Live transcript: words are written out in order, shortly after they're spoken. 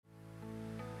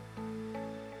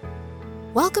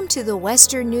Welcome to the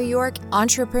Western New York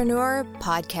Entrepreneur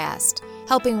Podcast,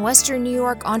 helping Western New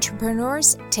York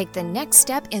entrepreneurs take the next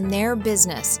step in their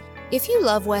business. If you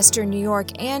love Western New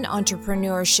York and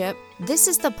entrepreneurship, this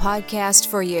is the podcast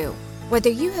for you. Whether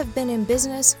you have been in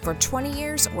business for 20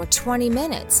 years or 20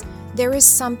 minutes, there is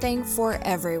something for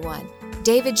everyone.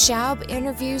 David Schaub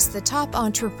interviews the top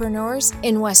entrepreneurs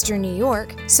in Western New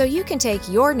York so you can take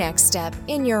your next step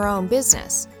in your own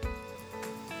business.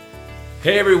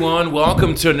 Hey everyone,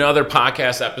 welcome to another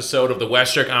podcast episode of the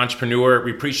West York Entrepreneur. We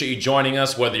appreciate you joining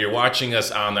us, whether you're watching us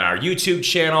on our YouTube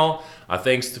channel,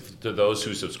 thanks to those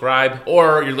who subscribe,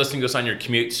 or you're listening to us on your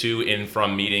commute to and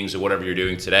from meetings or whatever you're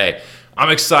doing today. I'm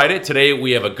excited. Today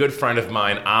we have a good friend of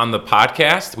mine on the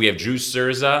podcast. We have Drew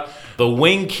Cerza, the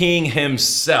Wing King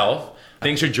himself.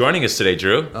 Thanks for joining us today,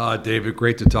 Drew. David,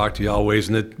 great to talk to you always.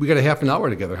 And we got a half an hour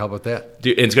together. How about that?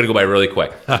 Dude, it's going to go by really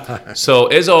quick. So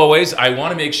as always, I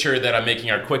want to make sure that I'm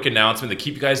making our quick announcement to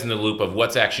keep you guys in the loop of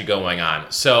what's actually going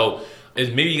on. So as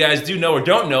maybe you guys do know or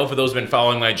don't know, for those who've been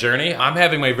following my journey, I'm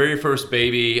having my very first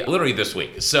baby literally this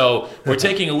week. So we're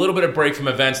taking a little bit of break from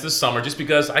events this summer just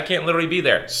because I can't literally be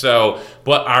there.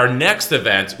 But our next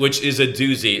event, which is a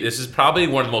doozy, this is probably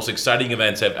one of the most exciting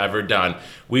events I've ever done.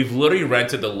 We've literally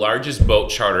rented the largest boat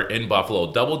charter in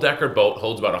Buffalo. Double-decker boat,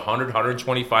 holds about 100,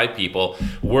 125 people.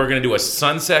 We're going to do a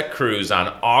sunset cruise on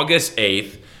August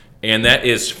 8th, and that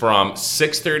is from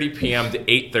 6:30 p.m. to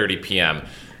 8:30 p.m.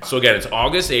 So again, it's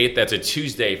August 8th. That's a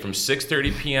Tuesday from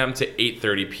 6:30 p.m. to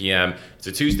 8:30 p.m. It's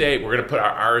a Tuesday. We're going to put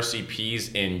our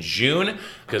RSVPs in June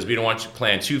because we don't want you to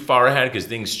plan too far ahead because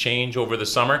things change over the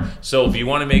summer. So if you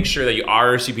want to make sure that you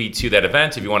RSVP to that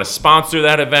event, if you want to sponsor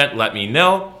that event, let me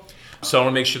know. So I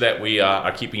want to make sure that we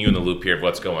are keeping you in the loop here of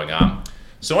what's going on.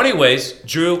 So anyways,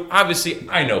 Drew, obviously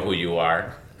I know who you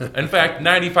are. In fact,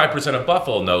 95% of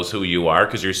Buffalo knows who you are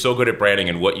because you're so good at branding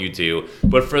and what you do.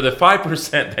 But for the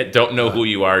 5% that don't know who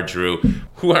you are, Drew,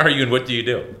 who are you and what do you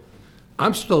do?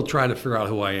 I'm still trying to figure out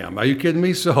who I am. Are you kidding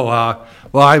me? So,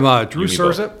 I'm Drew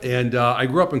Cerza, and I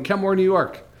grew up in Kenmore, New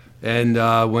York, and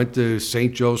went to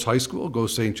St. Joe's High School, go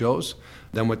St. Joe's,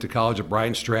 then went to college at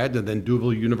Bryant Stratton, and then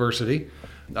Duval University.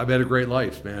 I've had a great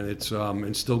life, man. It's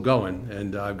still going,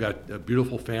 and I've got a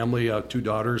beautiful family, 2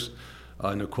 daughters.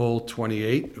 Nicole,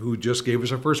 28, who just gave us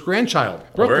her first grandchild,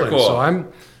 Brooklyn. Very cool. So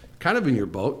I'm kind of in your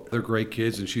boat. They're great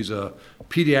kids, and she's a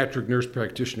pediatric nurse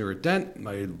practitioner at Dent.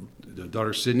 My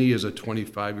daughter, Sydney, is a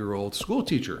 25-year-old school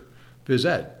teacher, phys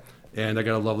ed. And I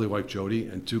got a lovely wife, Jody,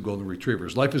 and 2 golden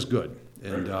retrievers. Life is good.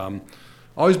 And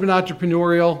always been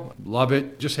entrepreneurial, love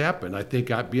it, just happened. I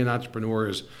think being an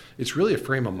entrepreneur it's really a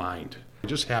frame of mind. It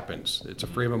just happens. It's a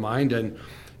frame of mind, and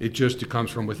it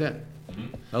comes from within.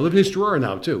 I live in East Aurora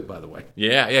now, too, by the way.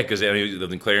 Yeah, because he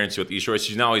lived in Clarence with East Aurora.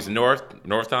 He's a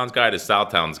North Towns guy to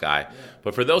South Towns guy. Yeah.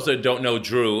 But for those that don't know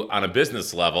Drew on a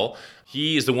business level,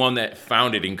 he is the one that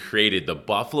founded and created the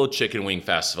Buffalo Chicken Wing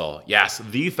Festival. Yes,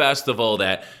 the festival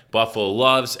that Buffalo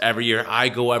loves every year. I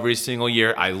go every single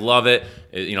year. I love it.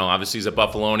 Obviously he's a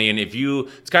Buffalonian.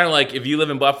 It's kind of like if you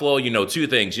live in Buffalo, you know 2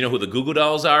 things. You know who the Goo Goo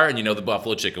Dolls are, and you know the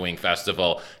Buffalo Chicken Wing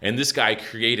Festival. And this guy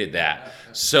created that.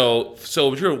 So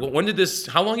Drew,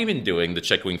 how long have you been doing the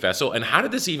Chicken Wing Festival, and how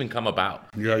did this even come about?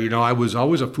 Yeah, I was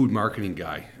always a food marketing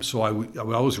guy. So I would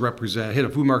always had a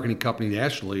food marketing company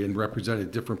nationally and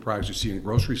represented different products you see in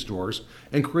grocery stores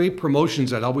and create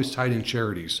promotions that always tied in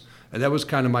charities. And that was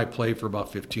kind of my play for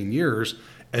about 15 years.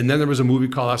 And then there was a movie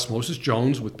called Osmosis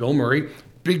Jones with Bill Murray,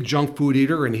 big junk food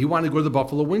eater, and he wanted to go to the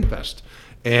Buffalo Wing Fest.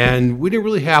 And we didn't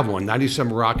really have one.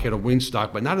 97 Rock had a wing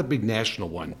stock, but not a big national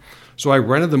one. So I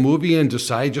rented the movie and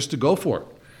decided just to go for it.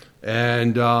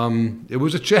 And it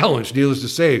was a challenge, needless to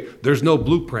say. There's no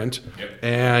blueprint. Yep.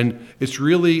 And it's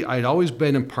really, I'd always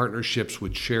been in partnerships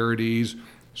with charities,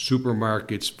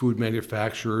 supermarkets, food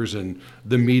manufacturers, and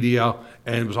the media,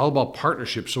 and it was all about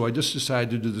partnerships. So I just decided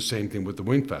to do the same thing with the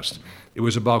Wing Fest. It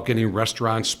was about getting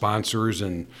restaurant sponsors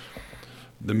and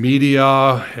the media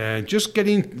and just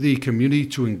getting the community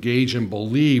to engage and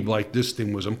believe like this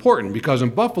thing was important. Because in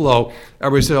Buffalo,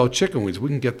 everybody said, chicken wings, we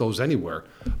can get those anywhere.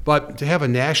 But to have a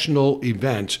national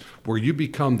event where you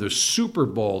become the Super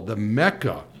Bowl, the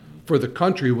Mecca for the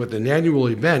country with an annual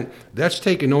event, that's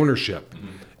taking ownership. Mm-hmm.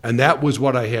 And that was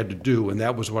what I had to do, and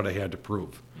that was what I had to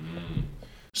prove.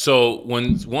 So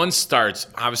when one starts,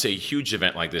 obviously a huge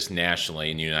event like this nationally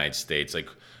in the United States,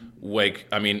 where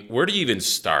do you even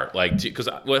start? Because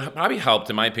what probably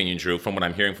helped, in my opinion, Drew, from what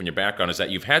I'm hearing from your background, is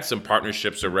that you've had some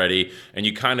partnerships already, and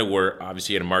you kind of were,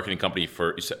 obviously, at a marketing company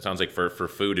for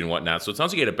food and whatnot. So it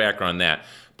sounds like you had a background in that.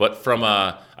 But from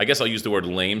I guess I'll use the word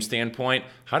lame standpoint,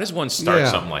 how does one start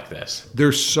something like this?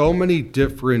 There's so many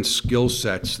different skill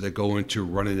sets that go into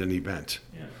running an event.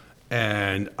 Yeah.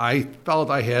 And I felt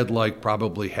I had like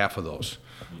probably half of those.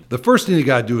 The first thing you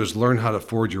got to do is learn how to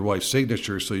forge your wife's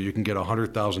signature so you can get a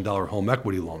 $100,000 home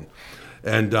equity loan.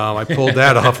 And I pulled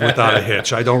that off without a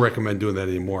hitch. I don't recommend doing that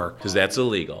anymore Because that's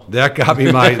illegal. That got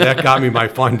me my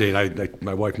funding.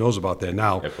 My wife knows about that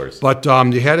now. Of course. But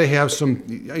you had to have some.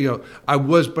 I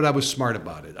was smart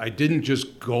about it. I didn't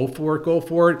just go for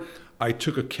it. I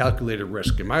took a calculated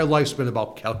risk. And my life's been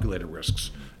about calculated risks,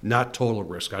 not total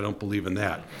risk. I don't believe in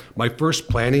that. My first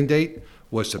planning date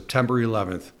was September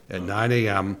 11th at 9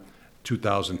 a.m.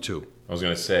 2002. I was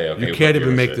going to say, okay. You can't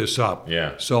even make this up.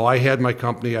 Yeah. So I had my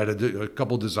company. I had a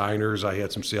couple designers. I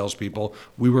had some salespeople.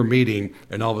 We were meeting,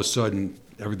 and all of a sudden,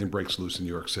 everything breaks loose in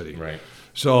New York City. Right.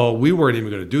 So we weren't even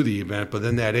going to do the event, but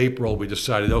then that April, we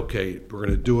decided, okay, we're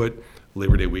going to do it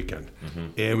Labor Day weekend. Mm-hmm.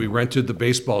 And we rented the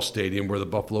baseball stadium where the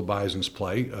Buffalo Bisons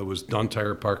play. It was Dunn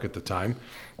Tire Park at the time.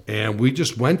 And we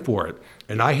just went for it.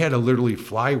 And I had to literally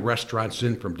fly restaurants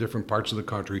in from different parts of the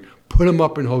country, put them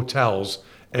up in hotels,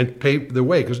 and pay their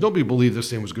way, because nobody believed this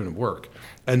thing was going to work.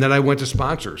 And then I went to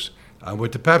sponsors. I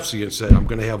went to Pepsi and said, I'm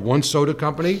going to have one soda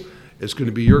company. It's going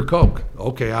to be your Coke.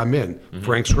 Okay, I'm in. Mm-hmm.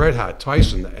 Frank's Red Hot,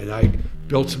 Tyson. And I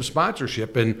built some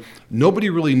sponsorship. And nobody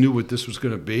really knew what this was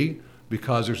going to be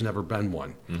because there's never been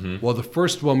one. Mm-hmm. Well, the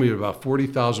first one, we had about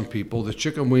 40,000 people. The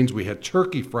chicken wings, we had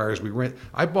turkey fryers.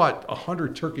 I bought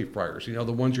 100 turkey fryers, the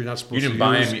ones you're not supposed to use. You didn't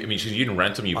buy them? I mean, you didn't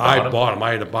rent them, you bought them? I bought them.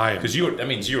 I had to buy them. Because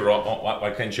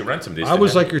why couldn't you rent them? I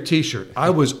was like your T-shirt. I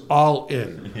was all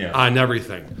in on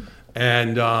everything.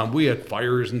 And we had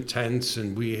fires and tents,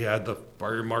 and we had the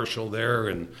fire marshal there,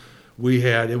 and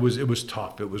it was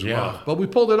tough. It was rough. But we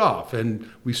pulled it off, and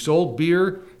we sold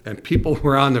beer, and people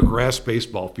were on the grass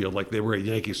baseball field like they were at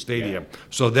Yankee Stadium. Yeah.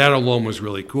 So that alone was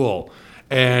really cool.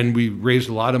 And we raised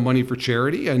a lot of money for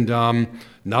charity, and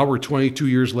now we're 22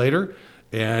 years later,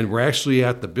 and we're actually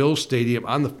at the Bills Stadium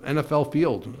on the NFL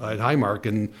field at Highmark,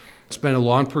 and it's been a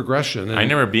long progression. And I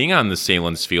remember being on the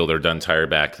Salins field or Dunn Tire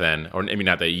back then, or maybe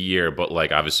not that year, but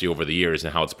like obviously over the years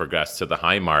and how it's progressed to the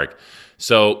Highmark.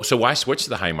 So why switch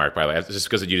to the Highmark, by the way? Just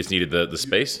because you just needed the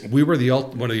space? We were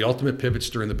one of the ultimate pivots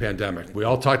during the pandemic. We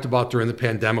all talked about during the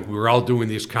pandemic, we were all doing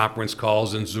these conference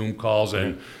calls and Zoom calls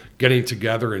and getting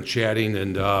together and chatting.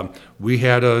 And we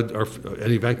had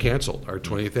an event canceled. Our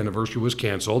 20th anniversary was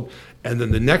canceled. And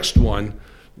then the next one,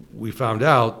 we found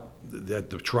out that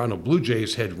the Toronto Blue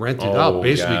Jays had rented out,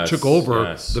 basically took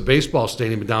over the baseball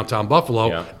stadium in downtown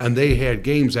Buffalo, and they had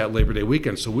games that Labor Day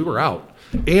weekend, so we were out.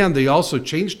 And they also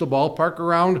changed the ballpark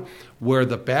around where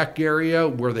the back area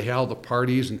where they had all the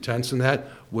parties and tents and that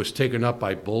was taken up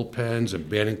by bullpens and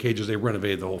batting cages. They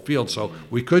renovated the whole field, so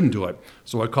we couldn't do it.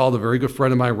 So I called a very good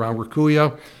friend of mine, Ron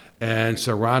Rakuya, and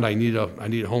said, Ron, I need a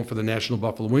home for the National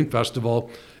Buffalo Wing Festival.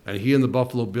 And he and the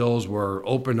Buffalo Bills were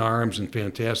open arms and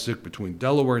fantastic between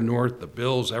Delaware North, the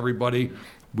Bills, everybody.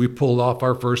 We pulled off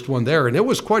our first one there, and it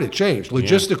was quite a change.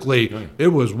 Logistically, it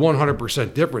was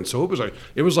 100% different. So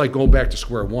it was like going back to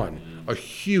square one, a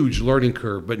huge learning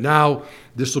curve. But now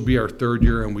this will be our third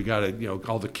year, and we got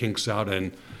all the kinks out.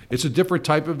 And it's a different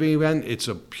type of event. It's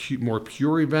a more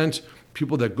pure event.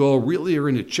 People that go really are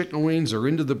into chicken wings or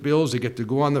into the Bills. They get to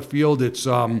go on the field.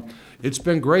 It's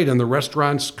been great, and the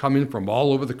restaurants come in from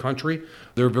all over the country.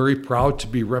 They're very proud to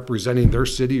be representing their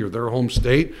city or their home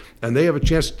state, and they have a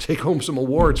chance to take home some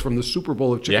awards from the Super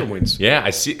Bowl of chicken wings. Yeah, I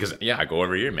see. Because I go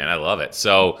every year, man. I love it.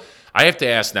 So I have to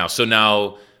ask now. So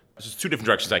now there's two different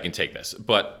directions I can take this,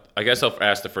 but I guess I'll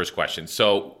ask the first question.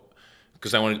 So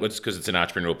because it's an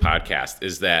entrepreneurial podcast,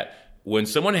 is that when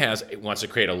someone wants to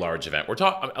create a large event,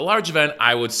 a large event,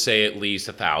 I would say at least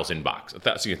 $1,000,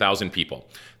 1,000 people.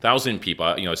 1,000 people,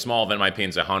 a small event might pay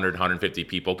 100, 150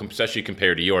 people, especially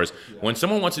compared to yours. Yeah. When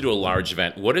someone wants to do a large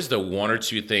event, what is the one or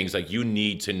two things like you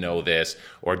need to know this,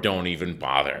 or don't even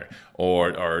bother,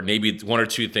 or maybe one or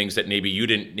two things that maybe you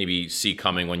didn't see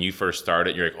coming when you first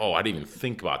started? You're like, oh, I didn't even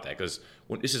think about that, because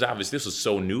this is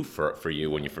so new for you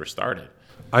when you first started.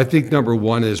 I think number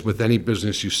one is with any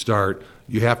business you start,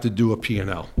 you have to do a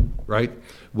P&L, right?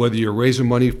 Whether you're raising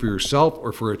money for yourself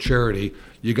or for a charity,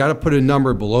 you got to put a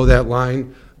number below that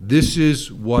line. This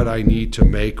is what I need to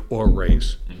make or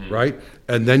raise, right?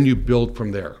 And then you build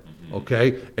from there,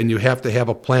 okay? And you have to have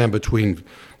a plan between,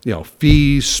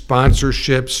 fees,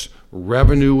 sponsorships,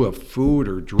 revenue of food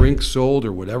or drink sold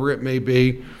or whatever it may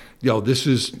be. This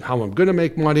is how I'm going to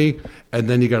make money, and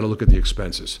then you got to look at the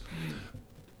expenses.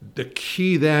 The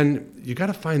key then, you got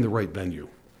to find the right venue.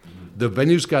 The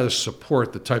venue's got to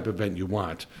support the type of event you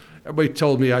want. everybody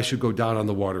told me I should go down on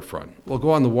the waterfront. Well,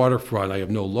 go on the waterfront. I have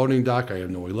no loading dock. I have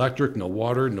no electric, no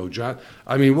water, no job.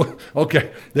 I mean,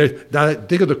 okay,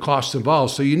 think of the costs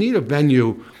involved. So you need a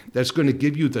venue that's going to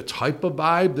give you the type of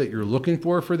vibe that you're looking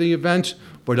for the event,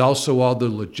 but also all the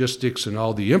logistics and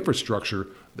all the infrastructure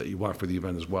that you want for the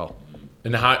event as well.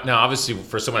 And now, obviously,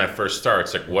 for someone that first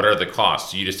starts, like, what are the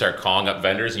costs? You just start calling up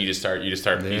vendors, and you just start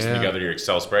piecing together your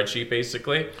Excel spreadsheet,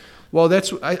 basically. Well,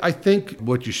 I think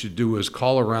what you should do is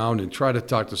call around and try to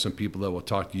talk to some people that will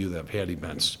talk to you that have had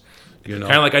events. Kind of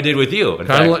like I did with you. In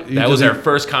fact, that was our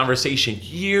first conversation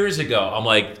years ago. I'm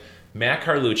like, Matt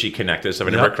Carlucci connected us, if I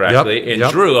remember correctly.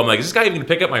 And Drew, I'm like, is this guy even going to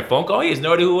pick up my phone call? He has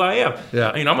no idea who I am.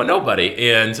 Yeah. I'm a nobody.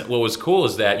 And what was cool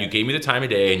is that you gave me the time of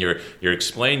day and you're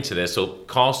explaining to this. So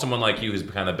call someone like you who's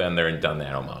kind of been there and done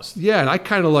that almost. Yeah, and I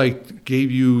kind of like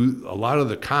gave you a lot of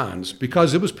the cons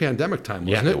because it was pandemic time,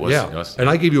 wasn't it? Was, yeah, it was. And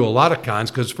I gave you a lot of cons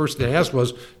because the first thing I asked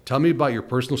was, tell me about your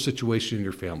personal situation in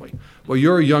your family. Well,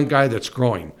 you're a young guy that's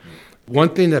growing.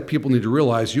 One thing that people need to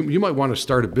realize, you might want to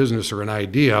start a business or an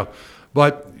idea,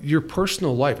 but your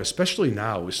personal life, especially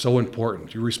now, is so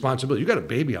important. Your responsibility. You got a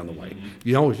baby on the way.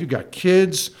 If you got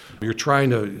kids, you're trying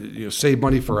to save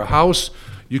money for a house.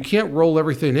 You can't roll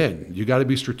everything in. You got to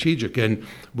be strategic. And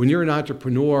when you're an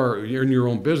entrepreneur, you're in your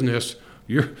own business.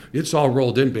 It's all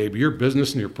rolled in, baby. Your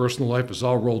business and your personal life is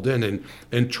all rolled in.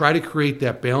 And try to create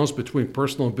that balance between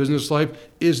personal and business life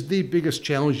is the biggest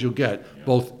challenge you'll get,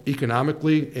 both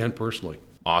economically and personally.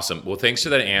 Awesome. Well, thanks for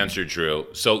that answer, Drew.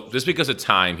 So just because of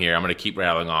time here, I'm going to keep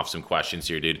rattling off some questions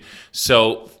here, dude.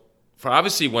 So for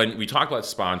obviously when we talk about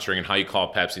sponsoring and how you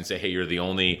call Pepsi and say, hey, you're the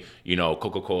only,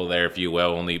 Coca-Cola there, if you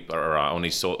will, only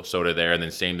soda there. And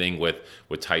then same thing with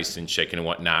Tyson Chicken and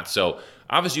whatnot. So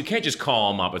obviously you can't just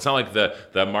call them up. It's not like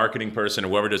the marketing person or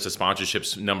whoever does the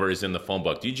sponsorships number is in the phone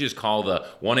book. Did you just call the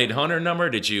 1-800 number?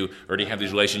 Did you already have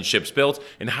these relationships built?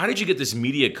 And how did you get this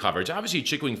media coverage? Obviously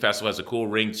Chicken Wing Festival has a cool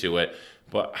ring to it,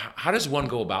 but how does one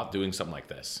go about doing something like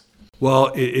this?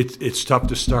 Well, it's tough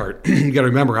to start. You got to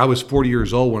remember, I was 40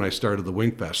 years old when I started the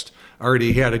Wing Fest. I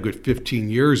already had a good 15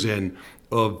 years in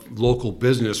of local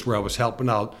business where I was helping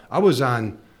out. I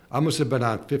must have been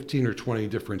on 15 or 20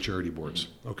 different charity boards,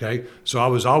 okay? So I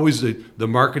was always the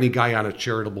marketing guy on a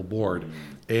charitable board,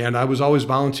 and I was always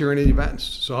volunteering at events.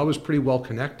 So I was pretty well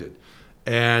connected.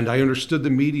 And I understood the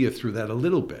media through that a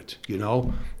little bit,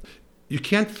 You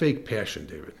can't fake passion,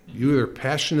 David. You're either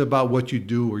passionate about what you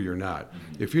do or you're not.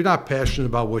 If you're not passionate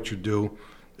about what you do,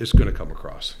 it's going to come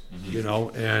across,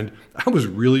 And I was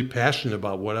really passionate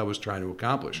about what I was trying to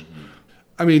accomplish.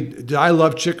 I mean, did I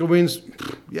love chicken wings?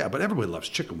 Yeah, but everybody loves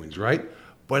chicken wings, right?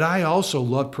 But I also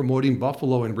love promoting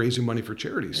Buffalo and raising money for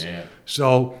charities. Yeah.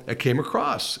 So it came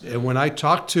across. And when I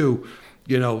talked to,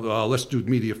 let's do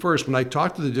media first. When I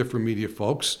talked to the different media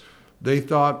folks, they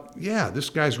thought, yeah, this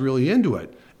guy's really into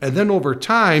it. And then over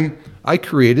time, I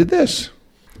created this,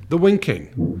 the Wing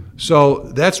King.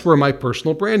 So that's where my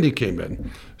personal branding came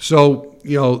in. So,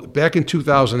 back in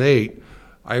 2008,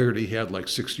 I already had like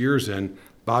 6 years in.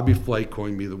 Bobby Flake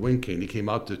coined me the Wing King. He came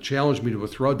out to challenge me to a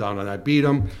throwdown, and I beat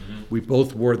him. We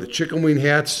both wore the chicken wing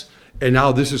hats, and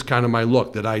now this is kind of my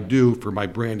look that I do for my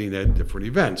branding at different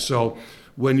events. So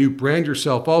when you brand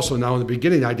yourself also, now in the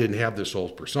beginning, I didn't have this whole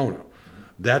persona.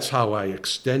 That's how I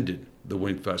extended the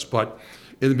Wing Fest. But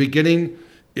in the beginning,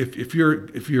 if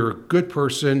you're a good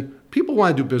person, people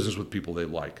want to do business with people they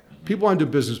like. People want to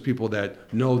do business with people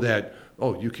that know that,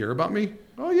 oh, you care about me?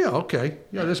 Oh, yeah, okay.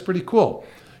 Yeah, that's pretty cool.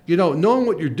 Knowing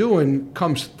what you're doing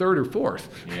comes third or fourth.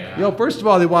 Yeah. First of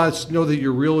all, they want to know that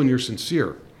you're real and you're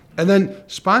sincere. And then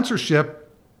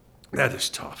sponsorship, that is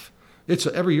tough.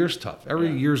 Every year's tough.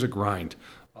 Every year's a grind.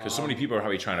 Because so many people are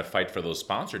probably trying to fight for those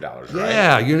sponsor dollars, right?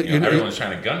 Yeah. Everyone's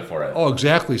trying to gun for it. Oh,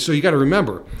 exactly. So you got to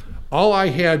remember, all I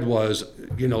had was,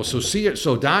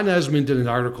 so Don Esmond did an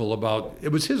article about, it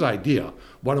was his idea.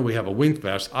 Why don't we have a Wing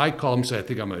Fest? I called him and said, I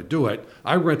think I'm going to do it.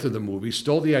 I rented the movie,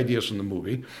 stole the ideas from the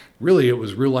movie. Really, it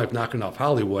was real life knocking off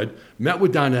Hollywood. Met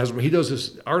with Don Esmond. He does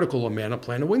this article on Man,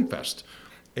 Plan a Wing Fest.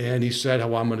 And he said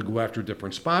how I'm going to go after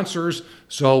different sponsors.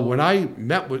 So when I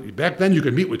met with, back then you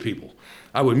could meet with people.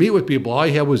 I would meet with people. All I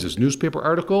had was this newspaper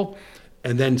article.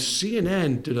 And then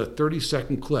CNN did a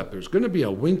 30-second clip. There's going to be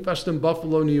a Wing Fest in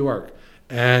Buffalo, New York.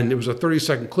 And it was a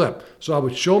 30-second clip. So I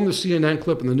would show them the CNN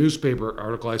clip and the newspaper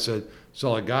article. I said, that's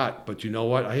all I got. But you know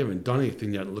what? I haven't done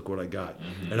anything yet. Look what I got.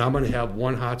 And I'm going to have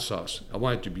one hot sauce. I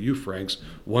want it to be you, Frank's.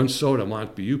 One soda. I want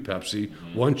it to be you, Pepsi.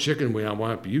 One chicken wing. I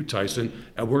want it to be you, Tyson.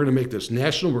 And we're going to make this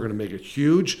national. We're going to make it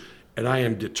huge. and I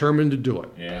am determined to do it.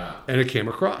 Yeah. And it came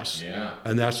across. Yeah.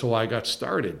 And that's how I got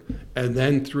started. And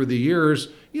then through the years,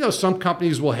 some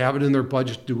companies will have it in their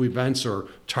budget to do events or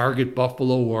target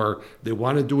Buffalo, or they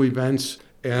want to do events,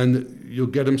 and you'll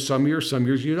get them some years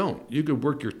you don't. You could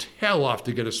work your tail off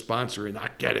to get a sponsor and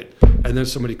not get it. And then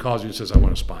somebody calls you and says, I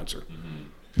want a sponsor.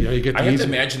 Mm-hmm. You get I have to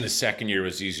imagine the second year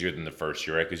was easier than the first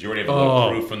year, right? Because you already have a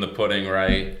little proof in the pudding,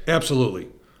 right? Absolutely.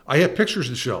 I had pictures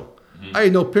to show. I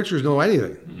had no pictures, no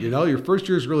anything. Your first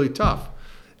year is really tough.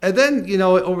 And then,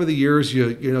 over the years,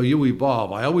 you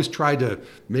evolve. I always tried to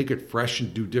make it fresh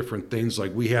and do different things.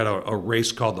 Like we had a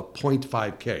race called the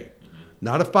 0.5K.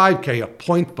 Not a 5K, a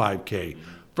 0.5K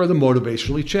for the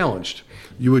motivationally challenged.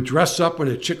 You would dress up in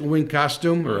a chicken wing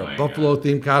costume or a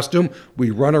buffalo-themed costume. We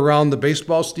run around the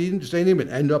baseball stadium and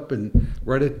end up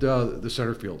right at the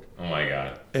center field. Oh, my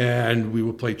God. And we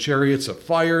would play chariots of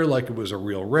fire like it was a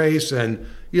real race. And,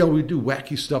 we'd do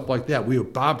wacky stuff like that. We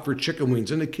would bob for chicken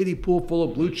wings in a kiddie pool full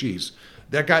of blue cheese.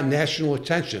 That got national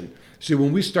attention. See,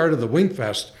 when we started the Wing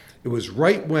Fest, it was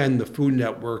right when the Food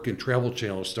Network and Travel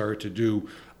Channel started to do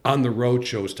on-the-road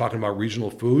shows talking about regional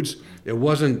foods. It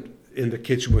wasn't in the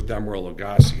kitchen with Emeril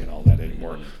Lagasse and all that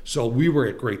anymore. So we were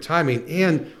at great timing,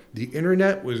 and the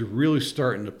internet was really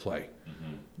starting to play.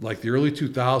 Like the early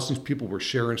 2000s, people were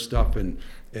sharing stuff, and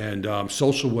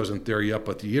social wasn't there yet,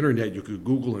 but the internet, you could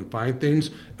Google and find things,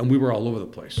 and we were all over the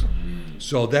place.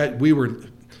 So that we were,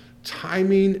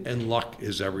 timing and luck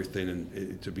is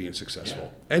everything to being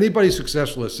successful. Anybody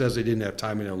successful that says they didn't have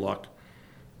timing and luck,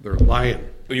 they're lying.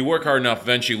 When you work hard enough,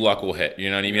 eventually luck will hit. You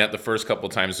know what I mean? At the first couple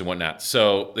of times and whatnot.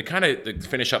 So to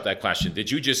finish up that question, did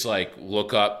you just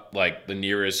look up the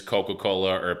nearest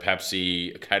Coca-Cola or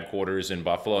Pepsi headquarters in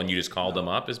Buffalo and you just called them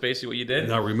up? Is basically what you did?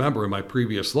 Now remember, in my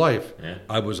previous life,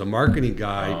 I was a marketing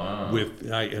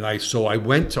guy so I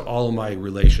went to all of my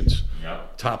relations,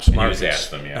 Tops Markets,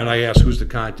 asked them, and I asked who's the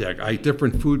contact. I had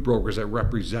different food brokers that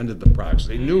represented the products.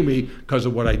 They knew me because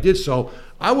of what I did. So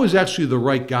I was actually the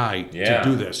right guy to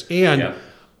do this. And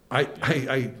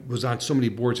I was on so many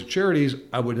boards of charities,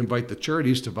 I would invite the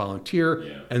charities to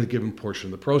volunteer and give them a portion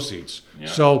of the proceeds.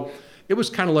 So it was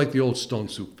kind of like the old stone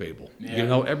soup fable.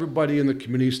 Everybody in the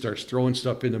community starts throwing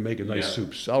stuff in to make a nice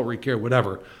soup, celery, carrot,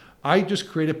 whatever. I just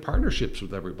created partnerships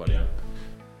with everybody.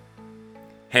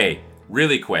 Hey,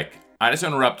 really quick, I just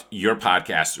want to interrupt your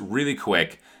podcast really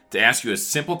quick to ask you a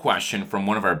simple question from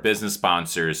one of our business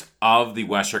sponsors of the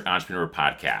West York Entrepreneur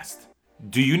Podcast.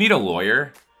 Do you need a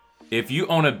lawyer? If you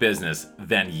own a business,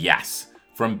 then yes.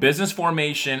 From business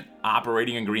formation,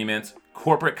 operating agreements,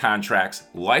 corporate contracts,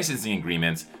 licensing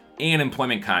agreements, and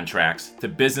employment contracts to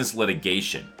business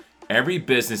litigation, every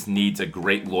business needs a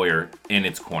great lawyer in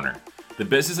its corner. The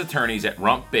business attorneys at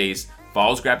Rump Base,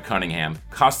 Falls Grab Cunningham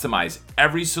customize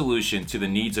every solution to the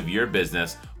needs of your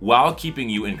business while keeping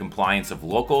you in compliance of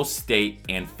local, state,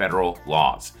 and federal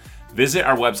laws. Visit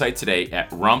our website today at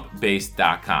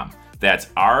rumpbase.com. That's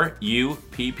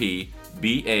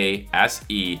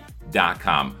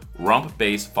RUPPBASE.com. Rump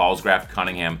Base, Falls Grab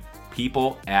Cunningham,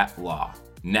 people at law.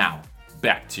 Now,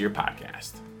 back to your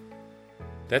podcast.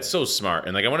 That's so smart.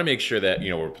 And I want to make sure that,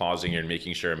 we're pausing here and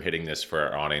making sure I'm hitting this for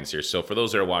our audience here. So for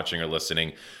those that are watching or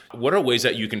listening, what are ways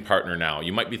that you can partner now?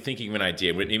 You might be thinking of an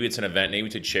idea. Maybe it's an event, maybe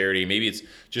it's a charity, maybe it's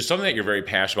just something that you're very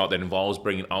passionate about that involves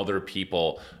bringing other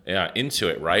people into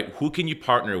it, right? Who can you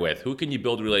partner with? Who can you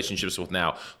build relationships with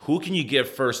now? Who can you give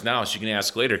first now so you can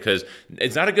ask later? Because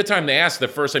it's not a good time to ask the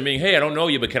first time being, hey, I don't know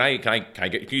you, but can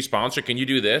you sponsor? Can you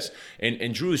do this?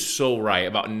 And Drew is so right.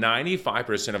 About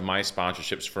 95% of my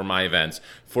sponsorships for my events,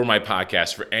 for my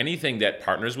podcast, for anything that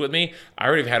partners with me, I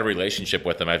already have had a relationship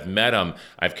with them. I've met them.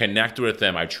 I've connected with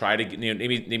them. I try to,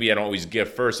 maybe I don't always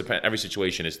give first. Every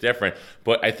situation is different.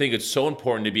 But I think it's so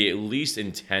important to be at least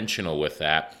intentional with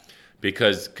that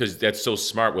because that's so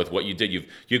smart with what you did.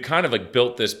 You kind of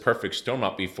built this perfect storm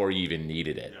up before you even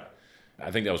needed it. Yeah. I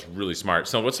think that was really smart.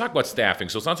 So let's talk about staffing.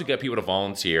 So it's not to get people to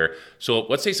volunteer. So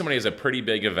let's say somebody has a pretty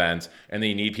big event and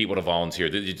they need people to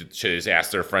volunteer. Should they just ask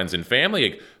their friends and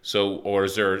family? Or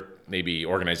is there maybe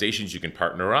organizations you can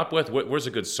partner up with? Where's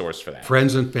a good source for that?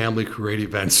 Friends and family create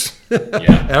events.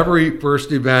 Every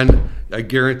first event, I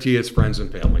guarantee it's friends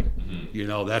and family. Mm-hmm.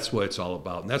 That's what it's all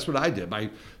about. And that's what I did. My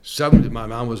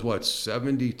mom was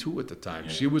 72 at the time.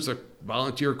 She was a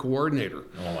volunteer coordinator.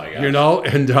 Oh my God.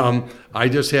 And I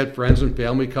just had friends and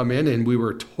family come in, and we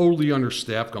were totally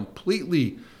understaffed,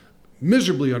 completely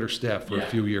miserably understaffed for a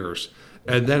few years.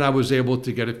 And then I was able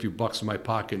to get a few bucks in my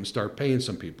pocket and start paying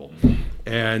some people.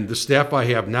 And the staff I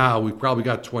have now, we've probably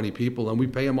got 20 people, and we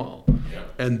pay them all. Yeah.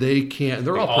 And they can't,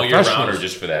 they're all year professionals. round or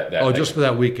just for that just for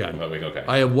that weekend. That week, okay.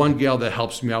 I have one gal that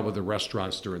helps me out with the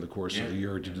restaurants during the course of the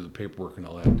year to do the paperwork and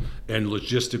all that. And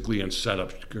logistically and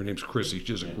setup. Her name's Chrissy. She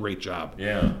does a great job.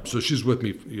 Yeah. So she's with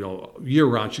me, year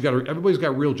round. Everybody's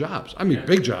got real jobs. I mean,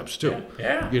 big jobs too.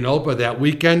 Yeah. But that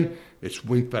weekend, it's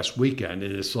Wingfest weekend,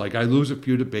 and it's like I lose a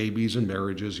few to babies and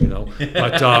marriages,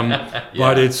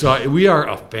 but it's we are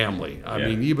a family. I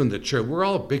mean, even the church, we're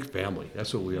all a big family.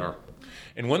 That's what we are.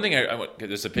 And one thing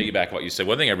just to piggyback what you said,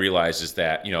 one thing I realized is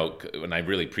that, and I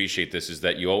really appreciate this, is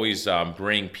that you always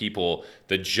bring people,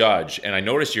 the judge, and I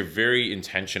notice you're very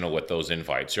intentional with those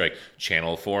invites. You're like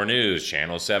Channel 4 News,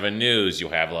 Channel 7 News, you'll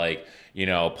have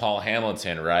Paul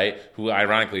Hamilton, right? Who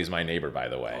ironically is my neighbor, by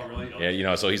the way. Oh, really?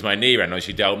 Yeah, so he's my neighbor. I know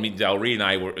Del Reed and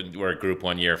I were a group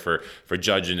one year for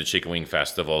judging the Chicken Wing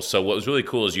Festival. So what was really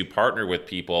cool is you partner with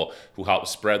people who help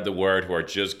spread the word, who are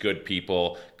just good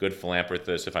people, good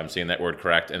philanthropists, if I'm saying that word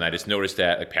correct. And I just noticed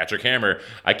that, like Patrick Hammer,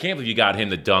 I can't believe you got him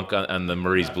to dunk on the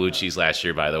Murray's Blue Cheese last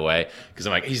year, by the way, because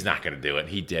I'm like, he's not going to do it.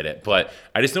 He did it. But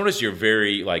I just noticed you're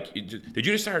very, did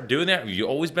you just start doing that? Have you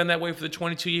always been that way for the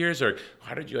 22 years? Or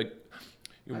how did you,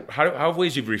 how have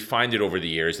ways you've refined it over the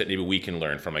years that maybe we can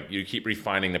learn from? You keep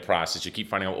refining the process, you keep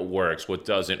finding out what works, what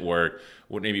doesn't work.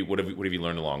 What have you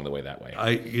learned along the way that way?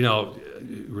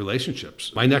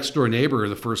 Relationships. My next door neighbor,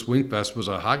 the first Wingfest, was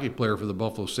a hockey player for the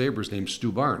Buffalo Sabres named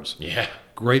Stu Barnes. Yeah.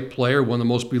 Great player, one of the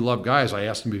most beloved guys. I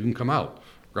asked him if he can come out.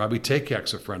 Robbie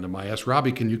Takek's a friend of mine. I asked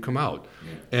Robbie, can you come out?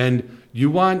 Yeah. And you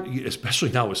want,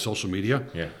 especially now with social media,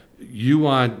 you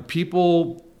want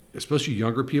people, especially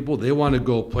younger people, they want to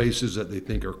go places that they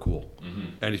think are cool. Mm-hmm.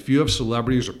 And if you have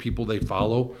celebrities or people they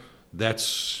follow,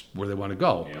 that's where they want to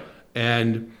go. Yeah.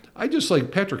 And I just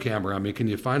like Patrick Hammer. I mean, can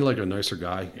you find a nicer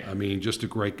guy? Yeah. I mean, just a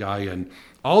great guy. And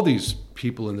all these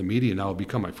people in the media now have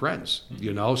become my friends,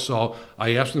 So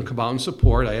I asked them to come out and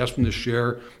support. I asked them to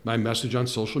share my message on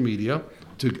social media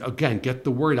to, again, get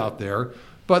the word out there.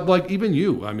 But even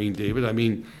you, I mean, David,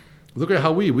 look at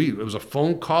how it was a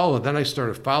phone call, and then I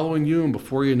started following you, and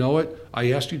before you know it,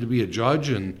 I asked you to be a judge,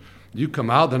 and you come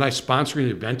out, then I sponsor an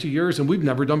event of yours, and we've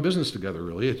never done business together,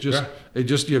 really. It's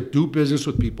just you do business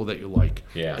with people that you like,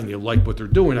 and you like what they're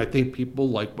doing. I think people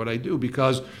like what I do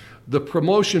because the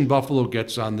promotion Buffalo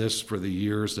gets on this for the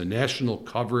years, the national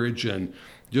coverage, and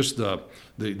just the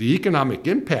economic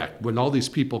impact when all these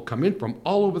people come in from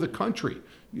all over the country.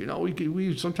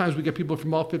 We sometimes we get people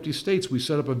from all 50 states. We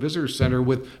set up a visitor center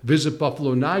with Visit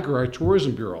Buffalo Niagara, our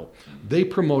tourism bureau. They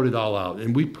promote it all out,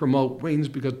 and we promote wings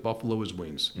because Buffalo is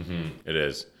wings. Mm-hmm. It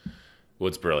is. Well,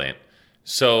 it's brilliant.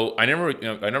 So I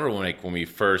remember when we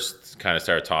first kind of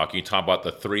started talking, you talk about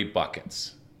the 3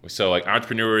 buckets. So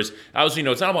entrepreneurs, obviously,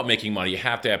 it's not about making money. You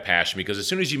have to have passion because as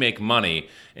soon as you make money,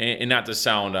 and not to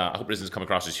sound, I hope it doesn't come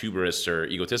across as hubris or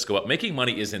egotistical, but making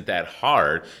money isn't that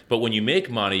hard. But when you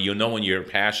make money, you'll know when you're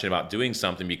passionate about doing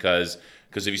something because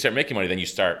if you start making money, then you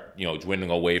start, dwindling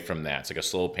away from that. It's like a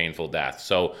slow, painful death.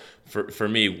 So for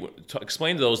me,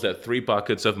 explain to those that 3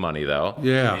 buckets of money, though.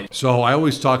 Yeah. So I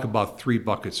always talk about 3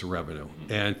 buckets of revenue.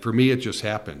 And for me, it just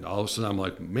happened. All of a sudden, I'm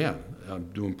like, man,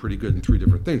 I'm doing pretty good in 3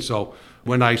 different things. So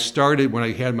when I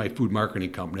had my food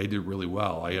marketing company, I did really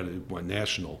well. Went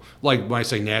national. Like when I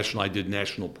say national, I did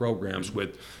national programs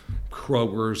with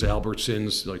Kroger's,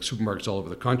 Albertsons, supermarkets all over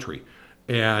the country.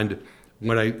 And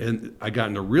when I got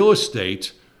into real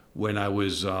estate when I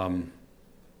was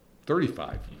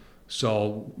 35.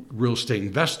 So real estate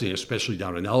investing, especially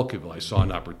down in Elkville, I saw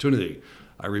an opportunity.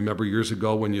 I remember years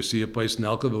ago when you see a place in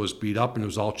Elkville, it was beat up and it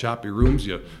was all choppy rooms.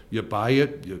 You buy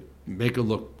it, you make it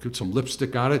look, put some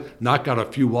lipstick on it, knock out a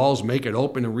few walls, make it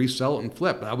open and resell it and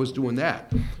flip. I was doing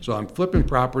that. So I'm flipping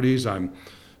properties.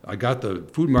 I got the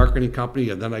food marketing company,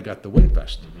 and then I got the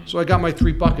Wingfest. Mm-hmm. So I got my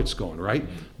 3 buckets going, right?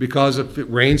 Mm-hmm. Because if it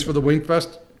rains for the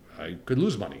Wingfest, I could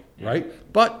lose money,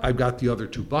 right? But I've got the other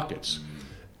 2 buckets. Mm-hmm.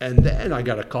 And then I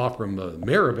got a call from the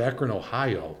mayor of Akron,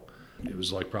 Ohio. It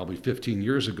was probably 15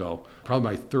 years ago,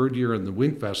 probably my 3rd year in the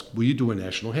Wingfest. Will you do a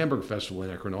national hamburger festival in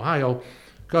Akron, Ohio?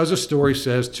 Because the story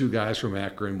says 2 guys from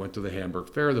Akron went to the Hamburg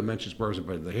Fair. The Mentions Bars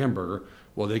invited the hamburger.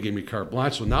 Well, they gave me carte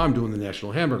blanche, so now I'm doing the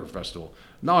National Hamburger Festival.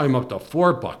 Now I'm up to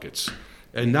 4 buckets.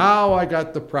 And now I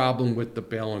got the problem with the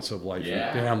balance of life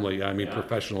and family.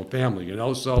 Professional and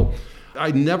family, So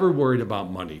I never worried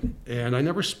about money, and I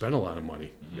never spent a lot of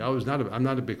money. Mm-hmm. I'm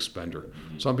not a big spender.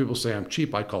 Mm-hmm. Some people say I'm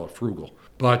cheap. I call it frugal.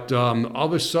 But all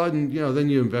of a sudden, then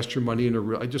you invest your money in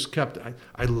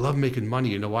I love making money.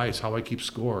 You know why? It's how I keep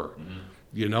score. Mm-hmm.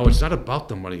 It's not about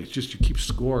the money. It's just you keep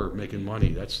score making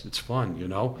money. It's fun,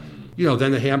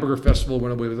 Then the Hamburger Festival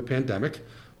went away with the pandemic.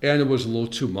 and it was a little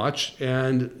too much.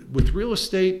 And with real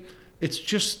estate,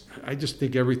 I just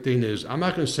think everything is, I'm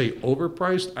not going to say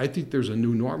overpriced. I think there's a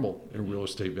new normal in real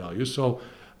estate value. So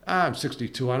I'm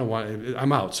 62.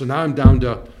 I'm out. So now I'm down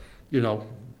to,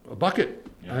 a bucket.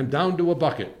 Yeah. I'm down to a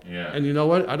bucket. Yeah. And you know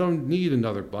what? I don't need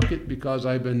another bucket because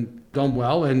I've been done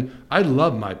well, and I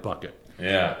love my bucket.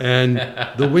 Yeah. And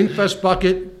the Wingfest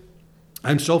bucket,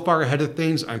 I'm so far ahead of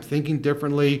things. I'm thinking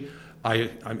differently.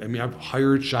 I've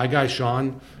hired Shy Guy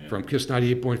Sean from Kiss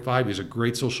 98.5. He's a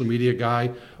great social media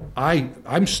guy.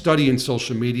 I'm studying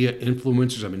social media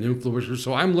influencers. I'm an influencer.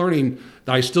 So I'm learning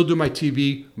that I still do my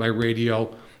TV, my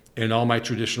radio, and all my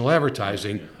traditional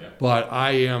advertising, but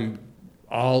I am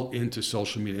all into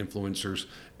social media influencers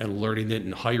and learning it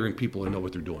and hiring people that know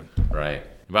what they're doing. Right.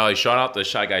 Well, shout out to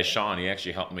Shy Guy Sean. He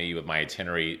actually helped me with my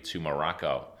itinerary to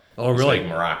Morocco. Oh, really? Like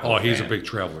Morocco. Oh, he's a big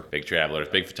traveler. Big travelers,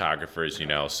 big photographers,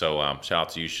 So shout out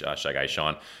to you, Shy Guy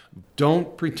Sean.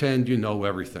 Don't pretend you know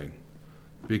everything,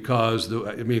 because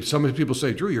some of the people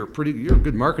say, Drew, you're a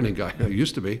good marketing guy. I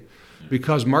used to be,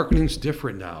 because marketing's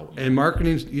different now. And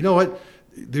marketing's, you know what?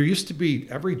 There used to be,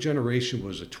 every generation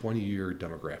was a 20-year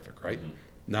demographic, right? Mm-hmm.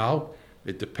 Now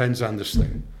it depends on this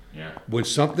thing. Yeah. When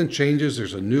something changes,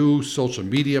 there's a new social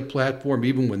media platform.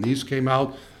 Even when these came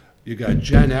out, you got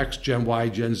Gen X, Gen Y,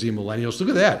 Gen Z, Millennials. Look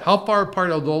at that. How far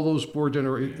apart are all those four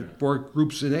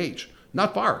groups in age?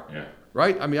 Not far. Yeah.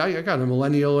 Right? I mean, I got a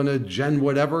millennial and a Gen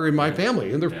whatever in my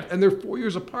family, and they're 4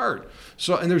 years apart.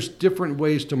 So, and there's different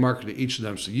ways to market to each of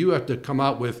them. So you have to come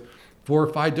out with 4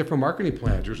 or 5 different marketing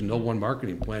plans. There's no one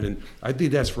marketing plan, and I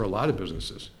think that's for a lot of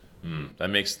businesses. That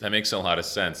makes a lot of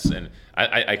sense, and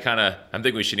I'm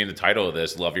thinking we should name the title of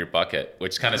this "Love Your Bucket,"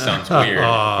 which kind of sounds weird.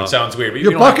 It sounds weird. But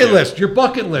Your bucket list. Your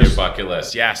bucket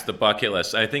list. Yes, the bucket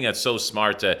list. I think that's so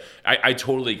smart. I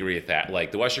totally agree with that.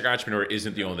 Like, the Western Entrepreneur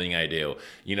isn't the only thing I do.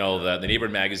 The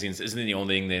neighborhood magazines isn't the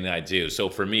only thing I do. So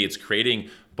for me, it's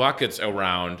creating buckets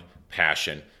around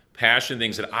passion,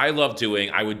 things that I love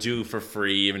doing, I would do for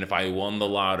free, even if I won the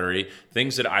lottery,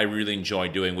 things that I really enjoy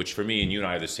doing, which for me and you and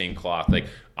I are the same cloth. Like,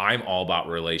 I'm all about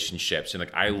relationships, and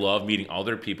like, I love meeting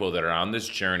other people that are on this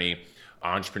journey,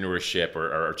 entrepreneurship,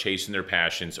 or chasing their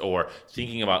passions, or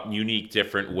thinking about unique,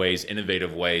 different ways,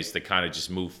 innovative ways to kind of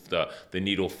just move the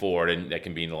needle forward. And that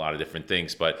can be in a lot of different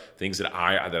things, but things that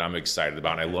I'm excited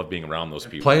about, and I love being around those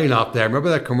people. Playing off that, remember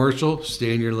that commercial?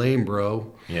 Stay in your lane,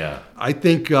 bro. Yeah. I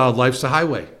think life's a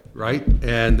highway. Right?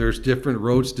 And there's different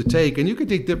roads to take, and you can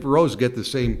take different roads to get the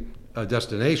same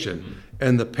destination. Mm-hmm.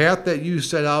 And the path that you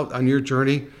set out on your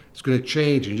journey is going to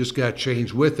change, and you just got to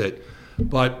change with it.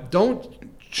 But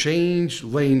don't change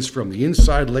lanes from the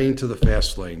inside lane to the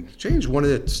fast lane. Change one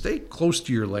of it. Stay close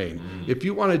to your lane. Mm-hmm. If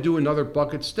you want to do another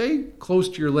bucket, stay close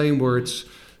to your lane where it's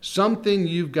something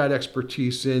you've got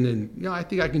expertise in, and I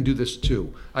think I can do this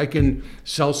too. I can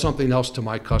sell something else to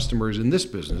my customers in this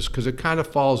business because it kind of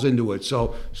falls into it.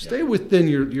 So stay within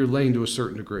your lane to a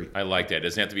certain degree. I like that. It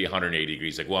doesn't have to be 180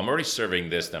 degrees. Like, well, I'm already serving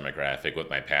this demographic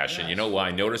with my passion. Yes. You know what?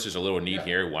 I notice there's a little need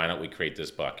here. Why don't we create this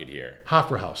bucket here?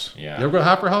 Hoffer House. Yeah. You ever go to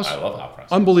Hoffer House? I love Hoffer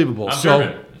House. Unbelievable. I'm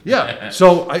German. Yeah.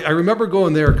 So I remember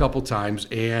going there a couple times,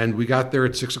 and we got there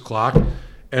at 6 o'clock,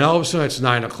 and all of a sudden it's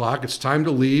 9 o'clock. It's time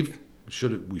to leave.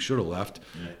 We should have left.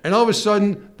 Yeah. And all of a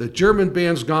sudden, the German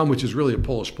band's gone, which is really a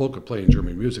Polish polka playing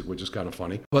German music, which is kind of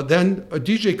funny. But then a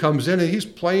DJ comes in, and he's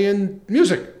playing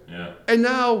music. Yeah. And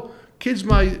now kids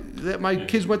my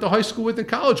kids went to high school with and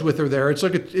college with are there.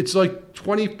 It's like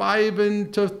 25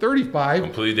 and to 35.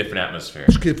 Completely different atmosphere.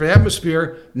 It's a different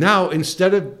atmosphere. Now,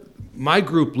 instead of my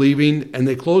group leaving and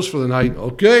they close for the night,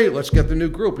 okay, let's get the new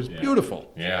group. It's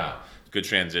beautiful. Yeah. Good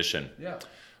transition. Yeah.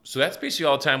 So that's basically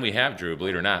all the time we have, Drew,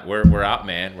 believe it or not. We're out,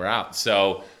 man. We're out.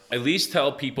 So at least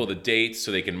tell people the dates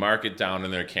so they can mark it down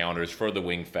in their calendars for the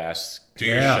Wingfest. Do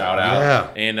your shout out. Yeah.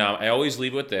 And I always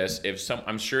leave with this.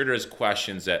 I'm sure there's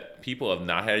questions that people have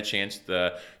not had a chance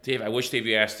to. Dave, I wish Dave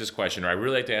you asked this question, or I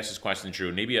really like to ask this question,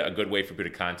 Drew. Maybe a good way for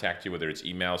people to contact you, whether it's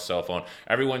email, cell phone.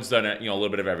 Everyone's done a little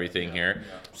bit of everything here.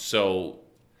 Yeah. So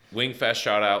Wingfest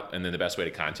shout out, and then the best way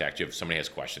to contact you if somebody has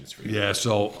questions for you. Yeah,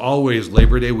 so always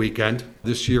Labor Day weekend.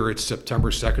 This year it's September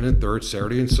 2nd and 3rd,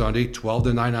 Saturday and Sunday, 12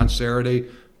 to 9 on Saturday,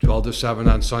 12 to 7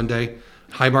 on Sunday.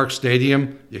 Highmark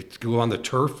Stadium, you go on the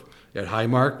turf at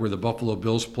Highmark where the Buffalo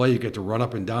Bills play. You get to run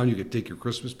up and down. You get to take your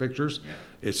Christmas pictures. Yeah.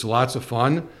 It's lots of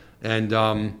fun. And,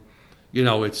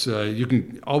 it's you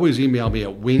can always email me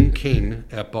at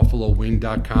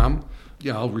wingking@buffalowing.com.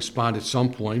 Yeah, I'll respond at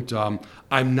some point.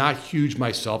 I'm not huge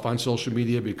myself on social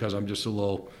media because I'm just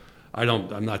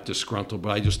I'm not disgruntled,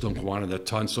 but I just don't go on it a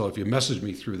ton. So if you message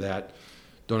me through that,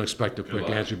 don't expect a quick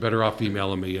answer. You're better off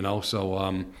emailing me,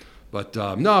 So But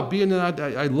no,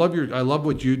 I love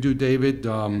what you do, David.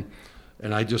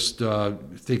 And I just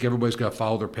think everybody's got to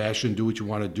follow their passion, do what you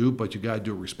want to do, but you got to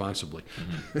do it responsibly.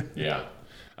 Yeah,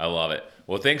 I love it.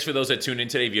 Well, thanks for those that tuned in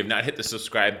today. If you have not hit the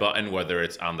subscribe button, whether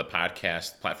it's on the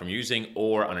podcast platform you're using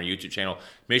or on our YouTube channel,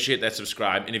 make sure you hit that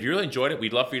subscribe. And if you really enjoyed it,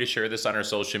 we'd love for you to share this on our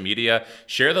social media.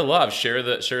 Share the love, share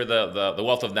the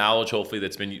wealth of knowledge, hopefully,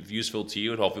 that's been useful to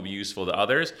you and hopefully be useful to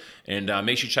others. And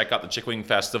make sure you check out the Chick Wing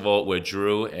Festival with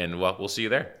Drew, and we'll see you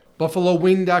there.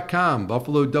 BuffaloWing.com,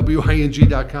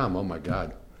 BuffaloWing.com. Oh my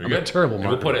God. You're I'm good. a terrible And marketer.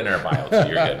 we'll put it in our bio, so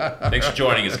you're good. Thanks for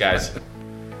joining us, guys.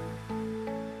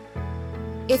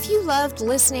 If you loved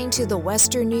listening to the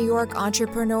Western New York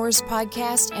Entrepreneurs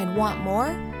Podcast and want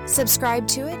more, subscribe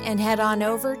to it and head on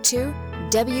over to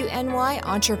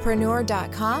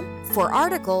WNYentrepreneur.com for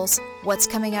articles, what's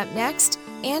coming up next,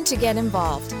 and to get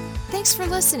involved. Thanks for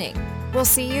listening. We'll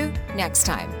see you next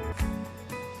time.